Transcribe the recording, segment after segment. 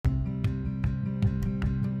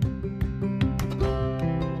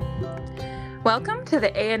Welcome to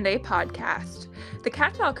the A&A Podcast, the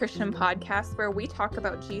Catch-All Christian podcast where we talk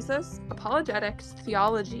about Jesus, apologetics,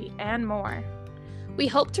 theology, and more. We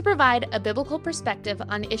hope to provide a biblical perspective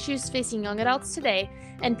on issues facing young adults today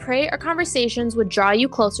and pray our conversations would draw you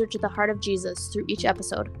closer to the heart of Jesus through each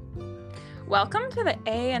episode. Welcome to the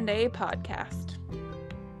A&A Podcast.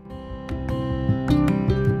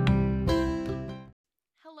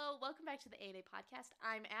 Hello, welcome back to the A&A Podcast.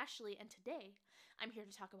 I'm Ashley, and today I'm here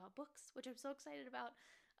to talk about books, which I'm so excited about.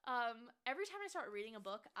 Every time I start reading a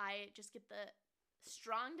book, I just get the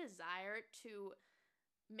strong desire to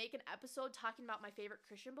make an episode talking about my favorite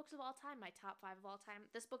Christian books of all time, my top 5 of all time.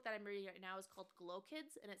 This book that I'm reading right now is called Glow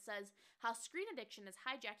Kids, and it says how screen addiction is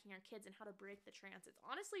hijacking our kids and how to break the trance. It's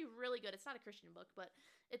honestly really good. It's not a Christian book, but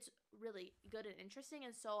it's really good and interesting,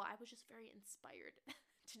 and so I was just very inspired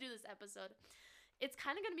to do this episode. It's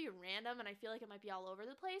kind of going to be random, and I feel like it might be all over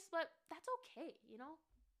the place, but that's okay, you know?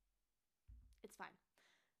 It's fine.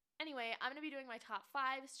 Anyway, I'm going to be doing my top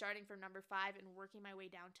 5, starting from number 5 and working my way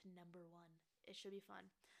down to number 1. It should be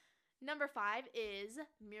fun. Number 5 is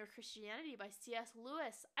Mere Christianity by C.S.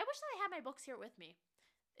 Lewis. I wish that I had my books here with me.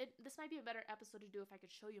 This might be a better episode to do if I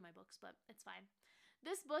could show you my books, but it's fine.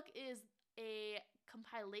 This book is a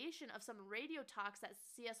compilation of some radio talks that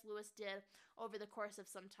C.S. Lewis did over the course of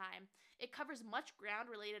some time. It covers much ground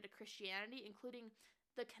related to Christianity, including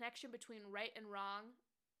the connection between right and wrong,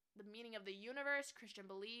 the meaning of the universe, Christian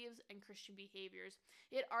beliefs, and Christian behaviors.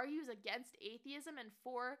 It argues against atheism and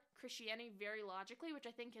for Christianity very logically, which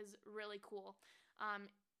I think is really cool.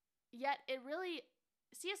 Yet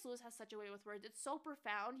C.S. Lewis has such a way with words. It's so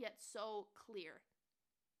profound, yet so clear.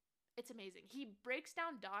 It's amazing. He breaks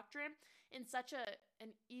down doctrine in such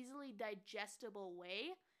an easily digestible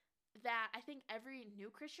way that I think every new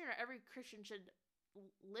Christian or every Christian should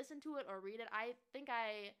listen to it or read it. I think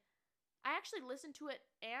I actually listened to it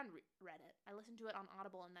and read it. I listened to it on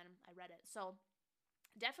Audible and then I read it. So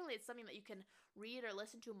definitely it's something that you can read or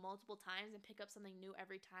listen to multiple times and pick up something new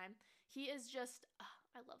every time. He is just,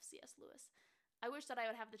 I love C.S. Lewis. I wish that I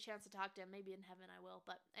would have the chance to talk to him. Maybe in heaven I will.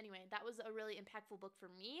 But anyway, that was a really impactful book for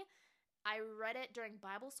me. I read it during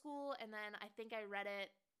Bible school, and then I think I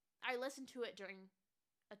listened to it during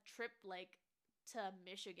a trip like to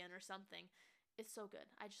Michigan or something. It's so good.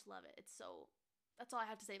 I just love it. That's all I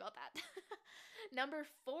have to say about that. Number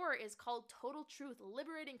 4 is called Total Truth,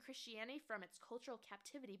 Liberating Christianity from Its Cultural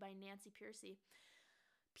Captivity by Nancy Pearcey.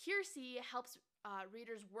 Pearcey helps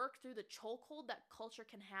readers work through the chokehold that culture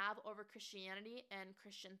can have over Christianity and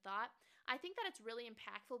Christian thought. I think that it's really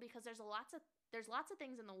impactful because there's lots of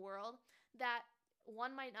things in the world that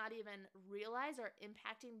one might not even realize are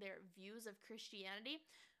impacting their views of Christianity.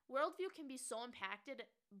 Worldview can be so impacted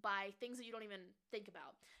by things that you don't even think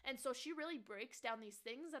about. And so she really breaks down these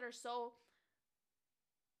things that are so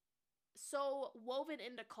woven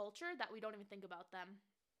into culture that we don't even think about them.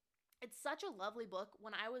 It's such a lovely book.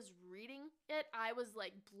 When I was reading it, I was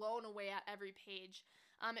like blown away at every page.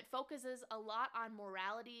 It focuses a lot on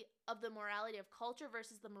the morality of culture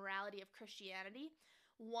versus the morality of Christianity.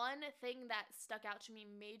 One thing that stuck out to me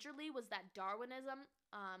majorly was that Darwinism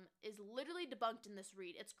is literally debunked in this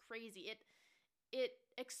read. It's crazy. It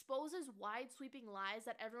exposes wide sweeping lies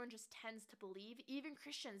that everyone just tends to believe, even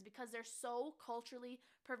Christians, because they're so culturally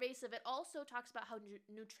pervasive. It also talks about how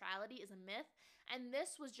neutrality is a myth, and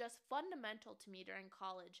this was just fundamental to me during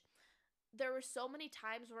college. There were so many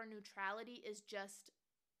times where neutrality is just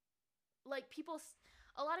like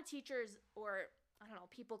a lot of teachers or I don't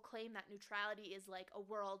know, people claim that neutrality is like a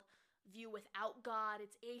world view without God,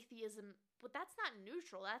 it's atheism, but that's not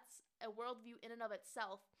neutral. That's a worldview in and of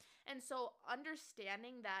itself. And so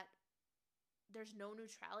understanding that there's no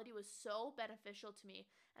neutrality was so beneficial to me,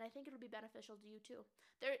 and I think it'll be beneficial to you too.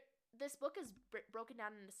 This book is broken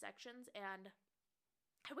down into sections, and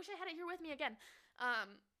I wish I had it here with me again.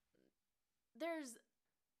 There's,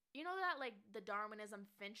 you know that like the Darwinism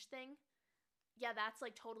Finch thing? Yeah, that's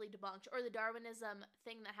like totally debunked. Or the Darwinism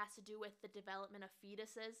thing that has to do with the development of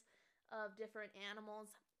fetuses of different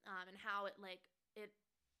animals, and how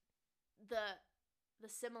the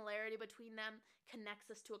similarity between them connects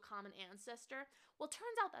us to a common ancestor. Well,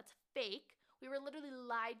 turns out that's fake. We were literally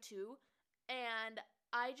lied to, and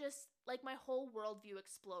I just, like, my whole worldview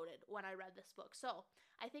exploded when I read this book. So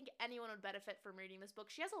I think anyone would benefit from reading this book.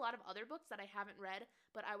 She has a lot of other books that I haven't read,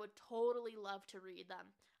 but I would totally love to read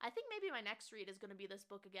them. I think maybe my next read is going to be this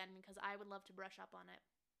book again because I would love to brush up on it.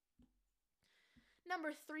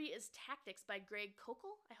 Number 3 is Tactics by Greg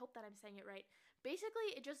Koukl. I hope that I'm saying it right.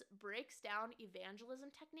 Basically, it just breaks down evangelism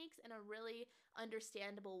techniques in a really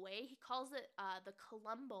understandable way. He calls it the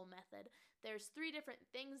Columbo method. There's 3 different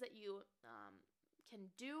things that you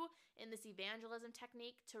can do in this evangelism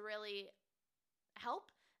technique to really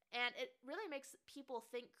help. And it really makes people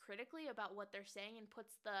think critically about what they're saying and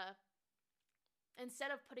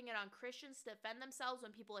instead of putting it on Christians to defend themselves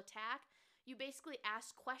when people attack, you basically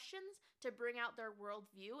ask questions to bring out their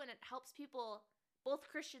worldview, and it helps people, both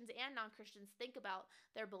Christians and non-Christians, think about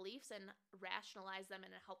their beliefs and rationalize them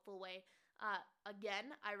in a helpful way.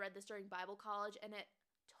 Again, I read this during Bible college, and it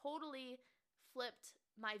totally flipped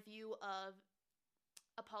my view of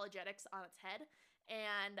apologetics on its head.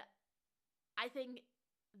 And I think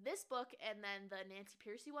this book and then the Nancy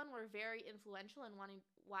Pearcey one were very influential in wanting to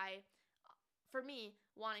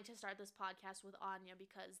start this podcast with Anya,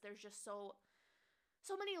 because there's just so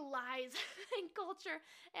many lies in culture,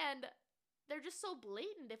 and they're just so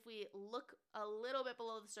blatant. If we look a little bit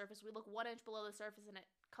below the surface, we look 1 inch below the surface, and it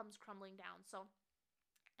comes crumbling down. So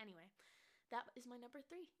anyway, that is my number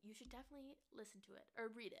 3. You should definitely listen to it or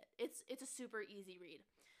read it. It's a super easy read.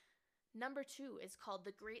 Number 2 is called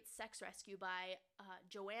The Great Sex Rescue by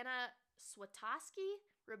Joanna Swatoski,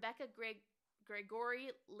 Rebecca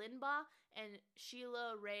Gregory Limbaugh, and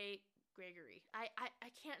Sheila Ray Gregory.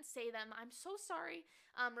 I can't say them. I'm so sorry.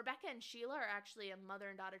 Rebecca and Sheila are actually a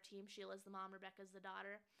mother and daughter team. Sheila's the mom, Rebecca's the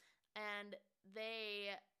daughter. And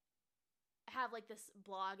they have like this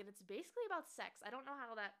blog, and it's basically about sex. I don't know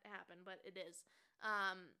how that happened, but it is.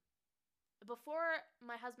 Before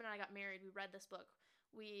my husband and I got married, we read this book.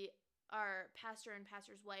 Our pastor and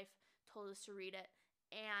pastor's wife told us to read it.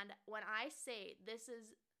 And when I say this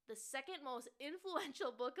is the second most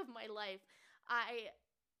influential book of my life,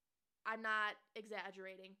 I'm not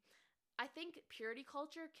exaggerating. I think purity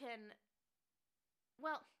culture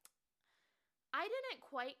I didn't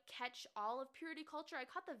quite catch all of purity culture. I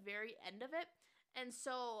caught the very end of it. And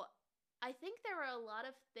so I think there were a lot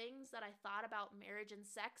of things that I thought about marriage and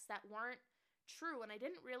sex that weren't true. And I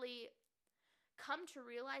didn't really come to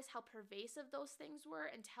realize how pervasive those things were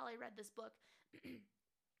until I read this book.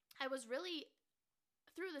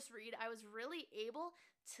 Through this read, I was really able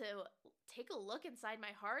to take a look inside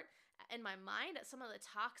my heart and my mind at some of the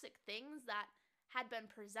toxic things that had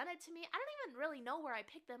been presented to me. I don't even really know where I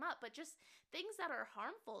picked them up, but just things that are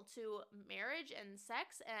harmful to marriage and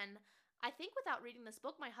sex. And I think without reading this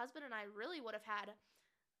book, my husband and I really would have had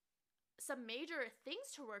some major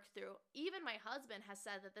things to work through. Even my husband has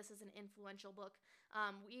said that this is an influential book.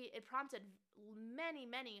 It prompted many,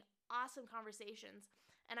 many awesome conversations.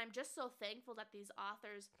 And I'm just so thankful that these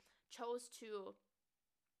authors chose to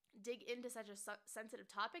dig into such a sensitive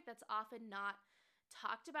topic that's often not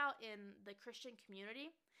talked about in the Christian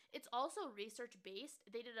community. It's also research-based.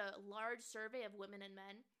 They did a large survey of women and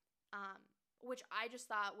men, which I just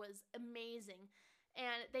thought was amazing.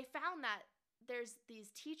 And they found that there's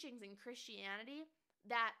these teachings in Christianity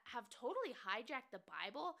that have totally hijacked the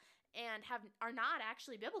Bible and are not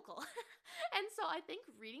actually biblical. And so I think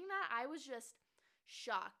reading that, I was just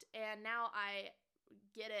shocked. And now I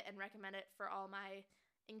get it and recommend it for all my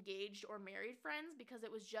engaged or married friends, because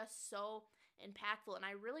it was just so impactful. And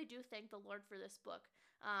I really do thank the Lord for this book.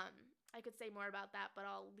 I could say more about that, but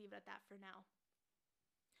I'll leave it at that for now.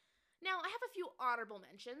 Now, I have a few honorable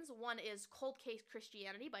mentions. One is Cold Case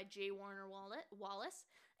Christianity by J. Warner Wallace.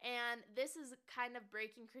 And this is kind of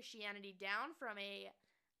breaking Christianity down from a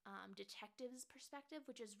detective's perspective,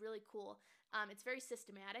 which is really cool. It's very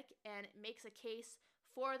systematic, and it makes a case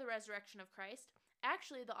for the resurrection of Christ.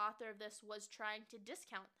 Actually, the author of this was trying to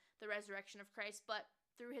discount the resurrection of Christ, but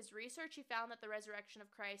through his research, he found that the resurrection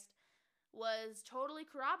of Christ was totally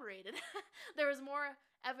corroborated. There was more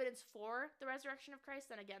evidence for the resurrection of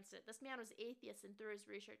Christ than against it. This man was atheist, and through his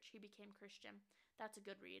research, he became Christian. That's a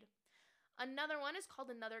good read. Another one is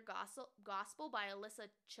called Another Gospel by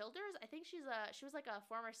Alyssa Childers. I think she was like a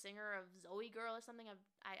former singer of Zoe Girl or something.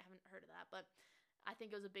 I haven't heard of that, but I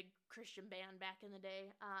think it was a big Christian band back in the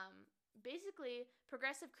day. Basically,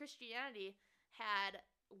 progressive Christianity had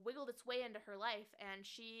wiggled its way into her life, and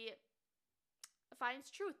she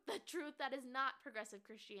finds the truth that is not progressive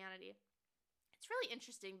Christianity. It's really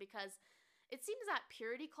interesting because it seems that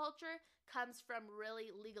purity culture comes from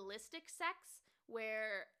really legalistic sects,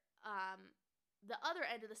 where the other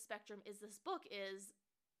end of the spectrum is this book is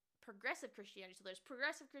progressive Christianity. So there's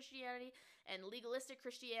progressive Christianity and legalistic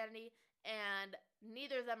Christianity, and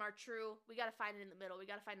neither of them are true. We got to find it in the middle. We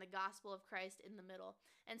got to find the gospel of Christ in the middle.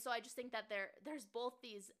 And so I just think that there's both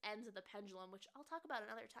these ends of the pendulum, which I'll talk about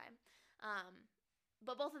another time.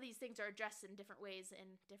 But both of these things are addressed in different ways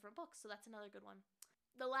in different books, so that's another good one.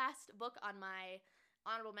 The last book on my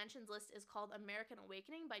honorable mentions list is called American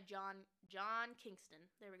Awakening by John Kingston.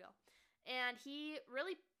 There we go. And he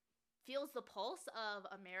really feels the pulse of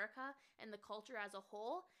America and the culture as a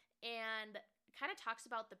whole, and kind of talks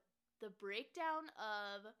about the breakdown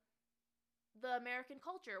of the American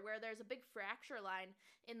culture, where there's a big fracture line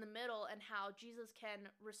in the middle, and how Jesus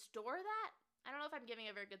can restore that. I don't know if I'm giving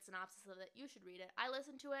a very good synopsis of it. You should read it. I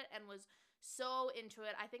listened to it and was so into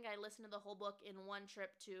it. I think I listened to the whole book in one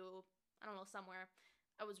trip to, I don't know, somewhere.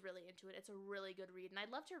 I was really into it. It's a really good read, and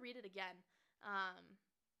I'd love to read it again.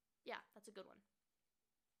 Yeah, that's a good one.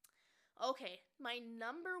 Okay, my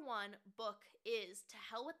number one book is To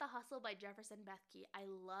Hell with the Hustle by Jefferson Bethke. I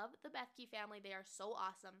love the Bethke family. They are so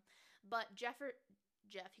awesome. But Jeff,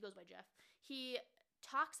 he goes by Jeff, he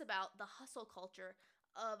talks about the hustle culture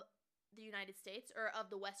of the United States, or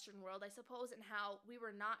of the Western world, I suppose, and how we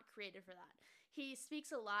were not created for that. He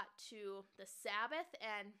speaks a lot to the Sabbath,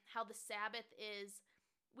 and how the Sabbath is,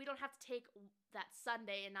 we don't have to take that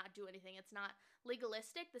Sunday and not do anything. It's not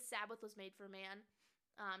legalistic. The Sabbath was made for man,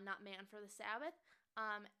 not man for the Sabbath.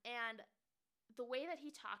 And the way that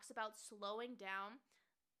he talks about slowing down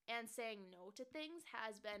and saying no to things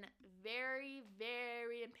has been very,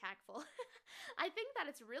 very impactful. I think that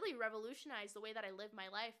it's really revolutionized the way that I live my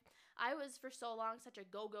life. I was for so long such a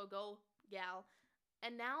go, go, go gal.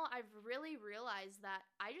 And now I've really realized that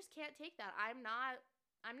I just can't take that. I'm not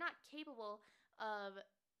capable of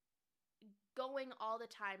going all the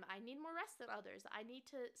time. I need more rest than others. I need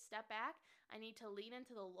to step back. I need to lean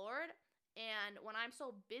into the Lord. And when I'm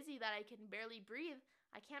so busy that I can barely breathe,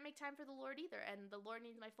 I can't make time for the Lord either. And the Lord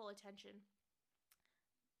needs my full attention.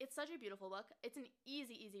 It's such a beautiful book. It's an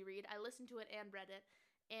easy, easy read. I listened to it and read it,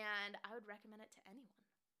 and I would recommend it to anyone.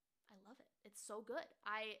 I love it. It's so good.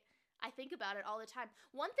 I think about it all the time.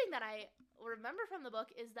 One thing that I remember from the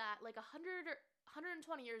book is that like 100 or 120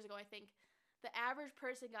 years ago, I think, the average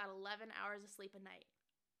person got 11 hours of sleep a night.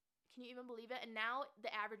 Can you even believe it? And now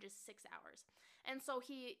the average is 6 hours. And so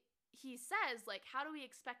he says, like, how do we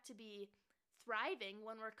expect to be thriving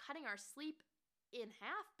when we're cutting our sleep in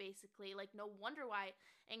half, basically? Like, no wonder why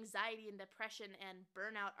anxiety and depression and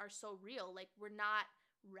burnout are so real. Like, we're not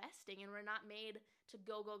resting, and we're not made to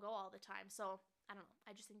go, go, go all the time. So I don't know.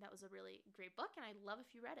 I just think that was a really great book, and I'd love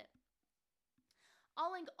if you read it.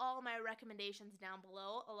 I'll link all my recommendations down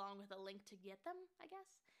below, along with a link to get them, I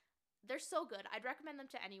guess. They're so good. I'd recommend them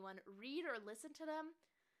to anyone. Read or listen to them.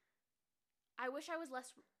 I wish I was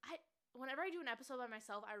less... Whenever I do an episode by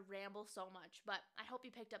myself, I ramble so much, but I hope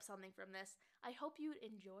you picked up something from this. I hope you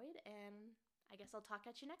enjoyed, and I guess I'll talk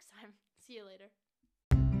at you next time. See you later.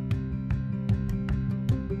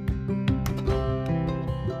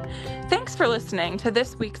 Thanks for listening to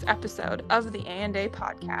this week's episode of the A&A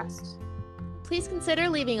Podcast. Please consider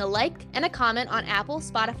leaving a like and a comment on Apple,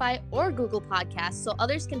 Spotify, or Google Podcasts so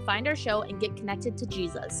others can find our show and get connected to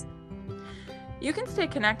Jesus. You can stay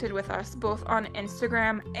connected with us both on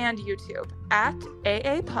Instagram and YouTube at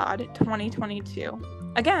AAPod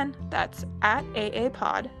 2022. Again, that's at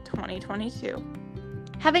AAPod 2022.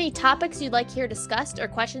 Have any topics you'd like to hear discussed or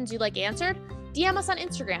questions you'd like answered? DM us on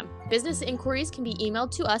Instagram. Business inquiries can be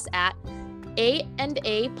emailed to us at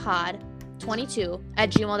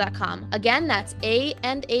aandapod22@gmail.com. Again, that's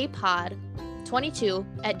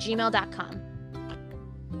aandapod22@gmail.com.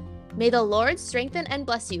 May the Lord strengthen and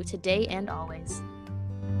bless you today and always.